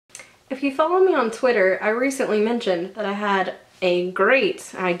If you follow me on Twitter, I recently mentioned that I had a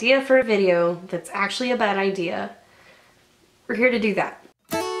great idea for a video that's actually a bad idea. We're here to do that.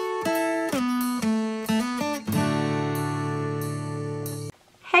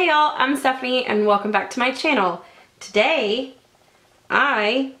 Hey y'all, I'm Stephanie and welcome back to my channel. Today,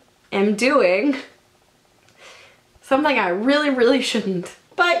 I am doing something I really shouldn't.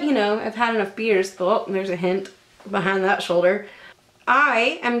 But, you know, I've had enough beers. Oh, there's a hint behind that shoulder.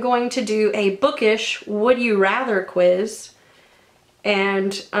 I am going to do a Bookish Would You Rather quiz.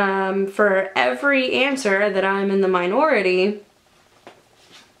 And for every answer that I'm in the minority,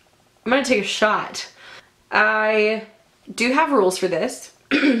 I'm going to take a shot. I do have rules for this.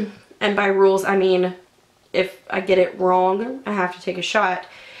 And by rules, I mean if I get it wrong, I have to take a shot.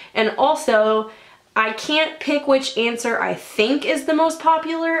 And also, I can't pick which answer I think is the most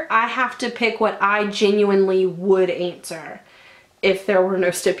popular. I have to pick what I genuinely would answer if there were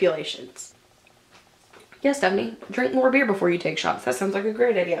no stipulations. Yes, Stephanie, drink more beer before you take shots. That sounds like a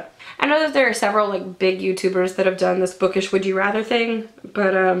great idea. I know that there are several like big YouTubers that have done this Bookish Would You Rather thing,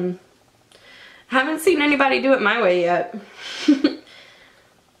 but haven't seen anybody do it my way yet.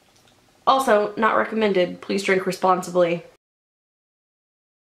 Also, not recommended. Please drink responsibly.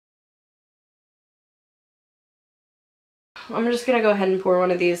 I'm just gonna go ahead and pour one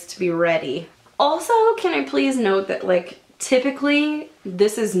of these to be ready. Also, can I please note that, like, typically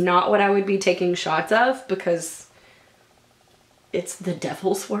this is not what I would be taking shots of because it's the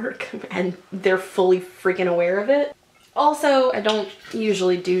devil's work and they're fully freaking aware of it. Also, I don't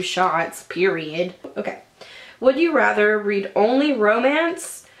usually do shots, period. Okay. Would you rather read only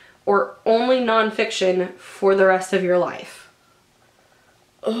romance or only nonfiction for the rest of your life?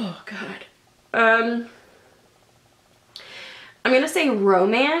 Oh, God. I'm gonna say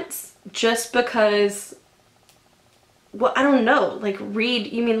romance just because, well, I don't know, like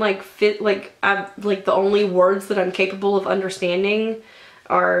read, you mean like fit, like the only words that I'm capable of understanding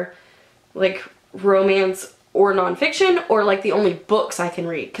are like romance or nonfiction, or like the only books I can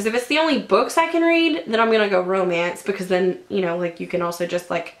read? Because if it's the only books I can read, then I'm gonna go romance, because then, you know, like you can also just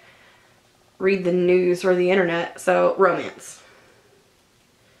like read the news or the internet, so romance.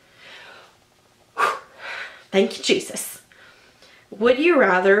 Whew. Thank you, Jesus. Would you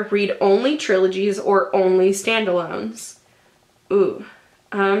rather read only trilogies or only standalones? Ooh.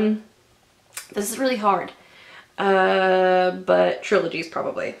 This is really hard. But trilogies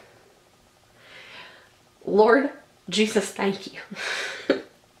probably. Lord Jesus, thank you.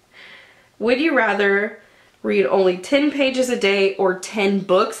 Would you rather read only 10 pages a day or 10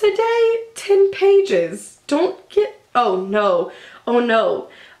 books a day? 10 pages. Don't get... Oh no. Oh no.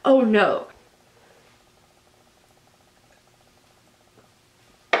 Oh no.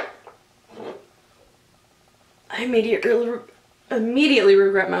 I immediately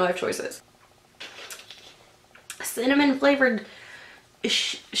regret my life choices. Cinnamon flavored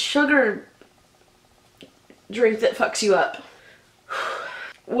sugar drink that fucks you up.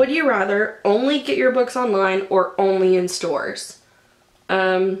 Would you rather only get your books online or only in stores?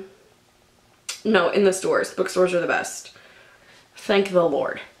 No, in the stores. Bookstores are the best. Thank the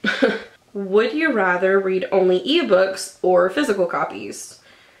Lord. Would you rather read only ebooks or physical copies?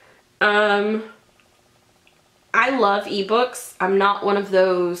 I love ebooks. I'm not one of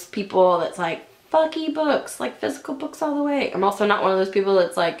those people that's like, fuck ebooks, like physical books all the way. I'm also not one of those people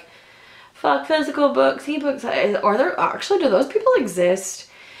that's like, fuck physical books, ebooks. Are there actually, do those people exist?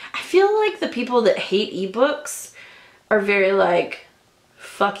 I feel like the people that hate ebooks are very like,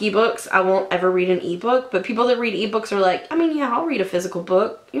 fuck ebooks, I won't ever read an ebook. But people that read ebooks are like, I mean, yeah, I'll read a physical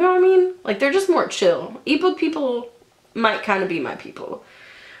book. You know what I mean? Like, they're just more chill. Ebook people might kind of be my people.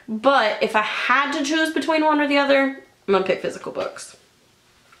 But if I had to choose between one or the other, I'm gonna pick physical books.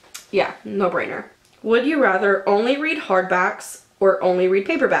 Yeah, no brainer. Would you rather only read hardbacks or only read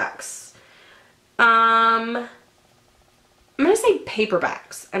paperbacks? I'm gonna say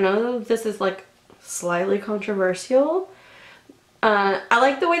paperbacks. I know this is like slightly controversial. I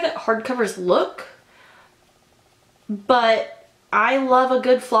like the way that hardcovers look, but I love a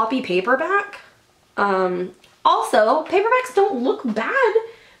good floppy paperback. Also, paperbacks don't look bad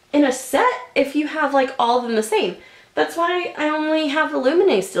in a set if you have like all of them the same. That's why I only have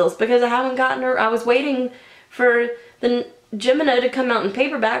Illuminae stills, because I haven't gotten her. I was waiting for the Gemini to come out in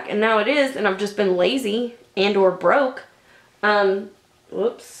paperback, and now it is, and I've just been lazy and or broke. Whoopsie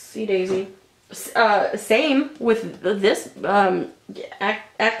daisy. Same with this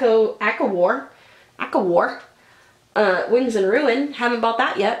Akawar. Wings and Ruin. Haven't bought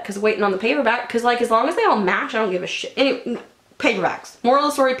that yet because waiting on the paperback, because like as long as they all match, I don't give a shit. Anyway, paperbacks. Moral of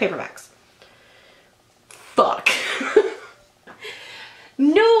the story, paperbacks. Fuck.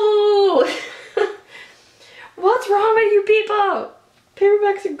 No!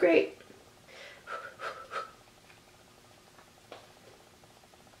 Paperbacks are great.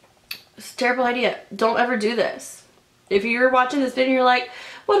 It's a terrible idea. Don't ever do this. If you're watching this video and you're like,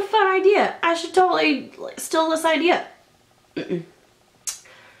 what a fun idea. I should totally steal this idea.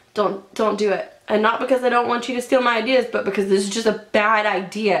 Don't do it. And not because I don't want you to steal my ideas, but because this is just a bad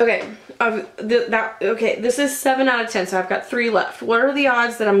idea. Okay, okay, this is 7 out of 10, so I've got 3 left. What are the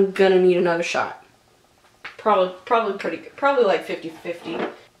odds that I'm gonna need another shot? Probably pretty good. Probably like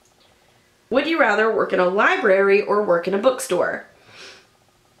 50-50. Would you rather work in a library or work in a bookstore?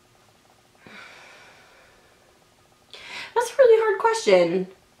 That's a really hard question.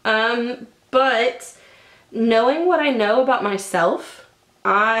 But knowing what I know about myself,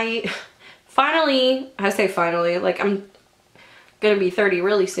 I say finally, like I'm gonna be 30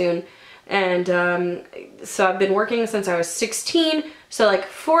 really soon, and so I've been working since I was 16, so like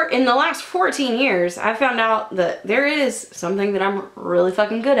in the last 14 years I found out that there is something that I'm really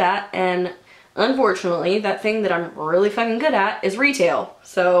fucking good at, and unfortunately that thing that I'm really fucking good at is retail.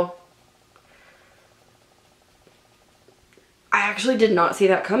 So I actually did not see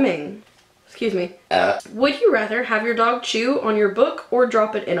that coming. Excuse me. Would you rather have your dog chew on your book or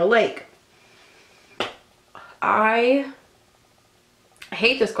drop it in a lake? I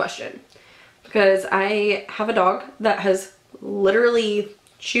hate this question because I have a dog that has literally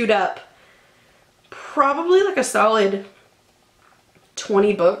chewed up probably like a solid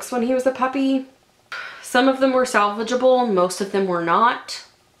 20 books when he was a puppy. Some of them were salvageable, most of them were not.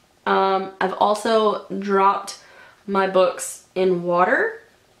 I've also dropped my books in water.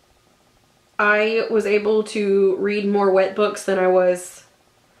 I was able to read more wet books than I was...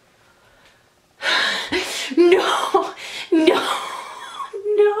 No!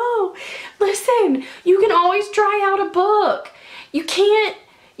 Listen, you can always dry out a book. You can't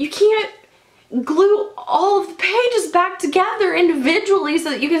glue all of the pages back together individually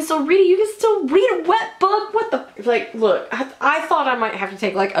so that you can still read it. You can still read a wet book. What the... Like, look, I thought I might have to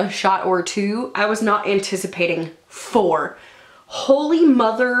take like a shot or 2. I was not anticipating 4. Holy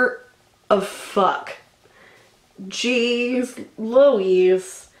mother of fuck. Jeez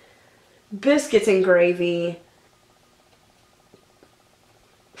Louise. Biscuits and gravy.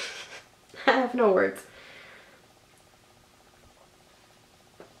 I have no words.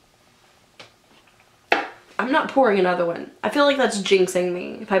 I'm not pouring another one. I feel like that's jinxing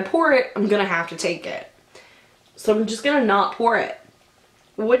me. If I pour it, I'm gonna have to take it. So I'm just gonna not pour it.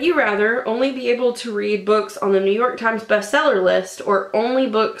 Would you rather only be able to read books on the New York Times bestseller list or only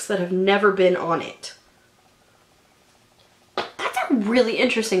books that have never been on it? That's a really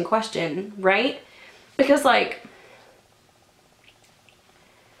interesting question, right? Because like,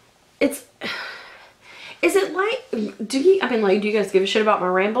 is it like, do you guys give a shit about my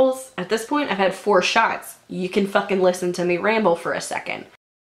rambles? At this point, I've had 4 shots. You can fucking listen to me ramble for a second.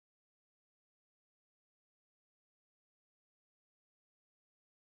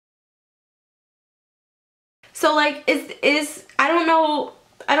 So like, I don't know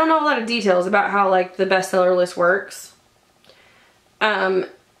a lot of details about how like the bestseller list works.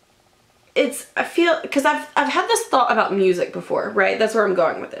 I feel, because I've had this thought about music before, right? That's where I'm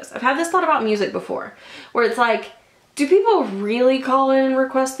going with this. I've had this thought about music before, where it's like, do people really call in and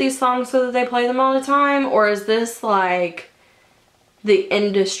request these songs so that they play them all the time? Or is this like the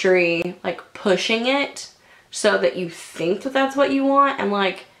industry like pushing it so that you think that that's what you want, and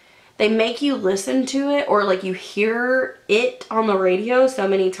like they make you listen to it, or like you hear it on the radio so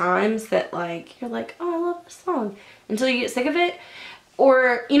many times that like you're like, oh, I love this song, until you get sick of it?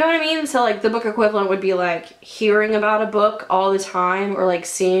 Or, you know what I mean? So like the book equivalent would be like hearing about a book all the time, or like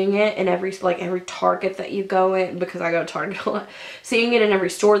seeing it in every Target that you go in, because I go to Target a lot, seeing it in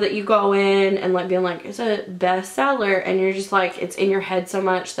every store that you go in, and like being like, it's a bestseller, and you're just like, it's in your head so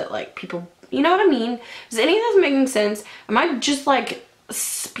much that like people, you know what I mean? Is any of this making sense? Am I just like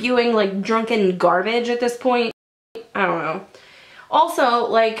spewing like drunken garbage at this point? I don't know. Also,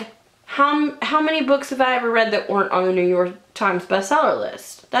 like, how many books have I ever read that weren't on the New York Times bestseller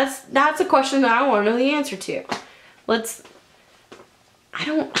list? That's a question that I want to know the answer to. Why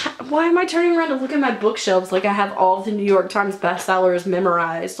am I turning around to look at my bookshelves like I have all of the New York Times bestsellers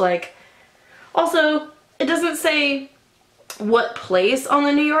memorized? Like, also, it doesn't say what place on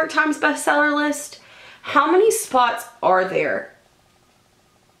the New York Times bestseller list. How many spots are there?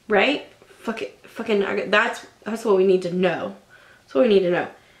 Right? That's what we need to know. That's what we need to know.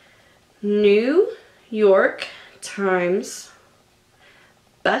 New York Times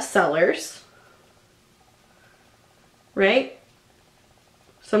bestsellers, right?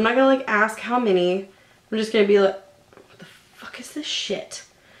 So I'm not gonna like ask how many. I'm just gonna be like, what the fuck is this shit?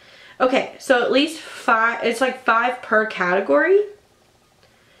 Okay, so at least 5. It's like 5 per category.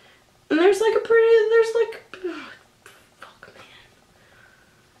 And there's like fuck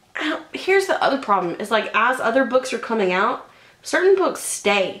man. Here's the other problem, is like as other books are coming out, certain books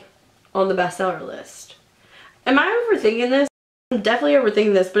stay on the bestseller list. Am I overthinking this? I'm definitely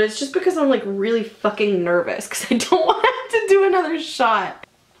overthinking this, but it's just because I'm like really fucking nervous because I don't want to have to do another shot.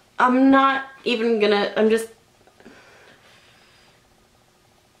 I'm not even gonna,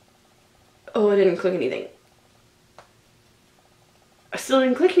 oh, I didn't click anything. I still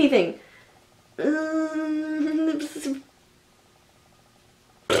didn't click anything.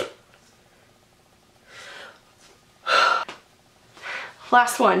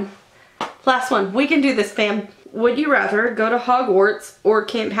 Last one. Last one. We can do this, fam. Would you rather go to Hogwarts or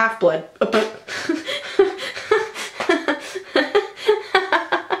Camp Half-Blood?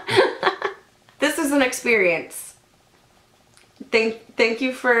 This is an experience. Thank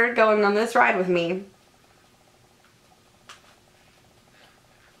you for going on this ride with me.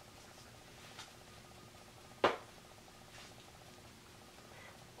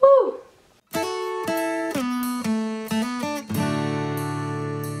 Woo!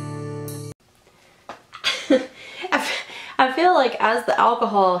 I feel like as the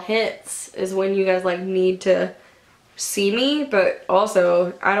alcohol hits is when you guys like need to see me, but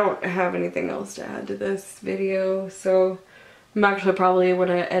also I don't have anything else to add to this video, so I'm actually probably, when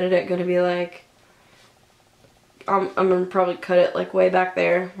I edit it, gonna be like, I'm gonna probably cut it like way back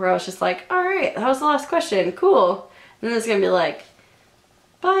there where I was just like, alright, that was the last question, cool. And then it's gonna be like,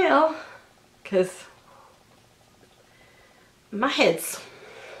 bye y'all, because my head's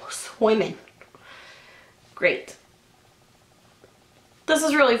swimming. Great. This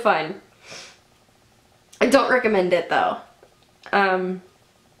is really fun. I don't recommend it though.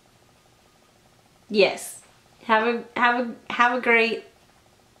 Yes. Have a great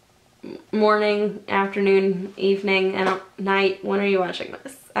morning, afternoon, evening, and night. When are you watching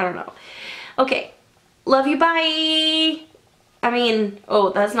this? I don't know. Okay. Love you, bye. I mean,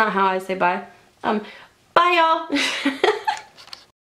 oh, that's not how I say bye. Bye y'all.